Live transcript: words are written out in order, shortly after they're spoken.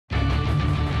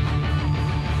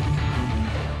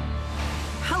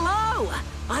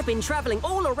I've been traveling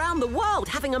all around the world,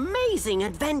 having amazing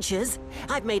adventures.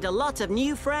 I've made a lot of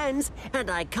new friends, and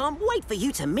I can't wait for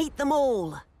you to meet them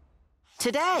all.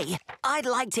 Today, I'd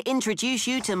like to introduce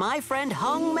you to my friend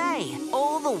Hong Mei,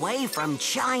 all the way from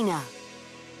China.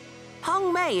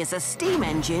 Hong Mei is a steam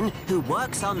engine who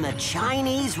works on the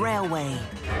Chinese railway.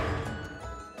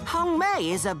 Hong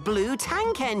Mei is a blue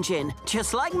tank engine,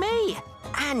 just like me.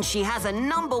 And she has a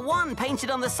 #1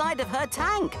 painted on the side of her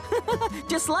tank,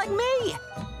 just like me.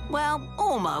 Well,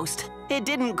 almost. It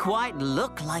didn't quite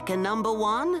look like a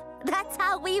 #1. That's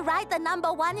how we write the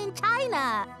 #1 in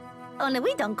China. Only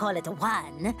we don't call it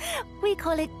 1. We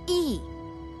call it E.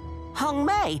 Hong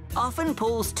Mei often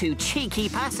pulls 2 cheeky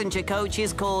passenger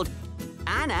coaches called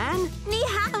Anan Ni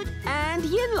hao. and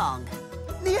Yinlong.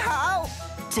 Ni hao.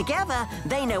 Together,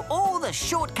 they know all the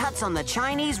shortcuts on the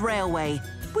Chinese railway,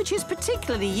 which is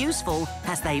particularly useful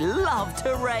as they love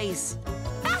to race.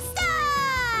 Faster!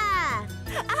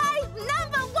 I'm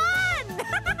 #1!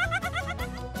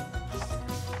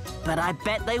 But I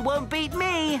bet they won't beat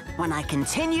me when I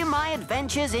continue my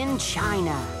adventures in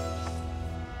China.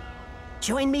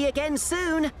 Join me again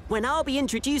soon when I'll be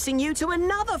introducing you to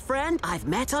another friend I've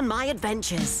met on my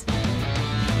adventures.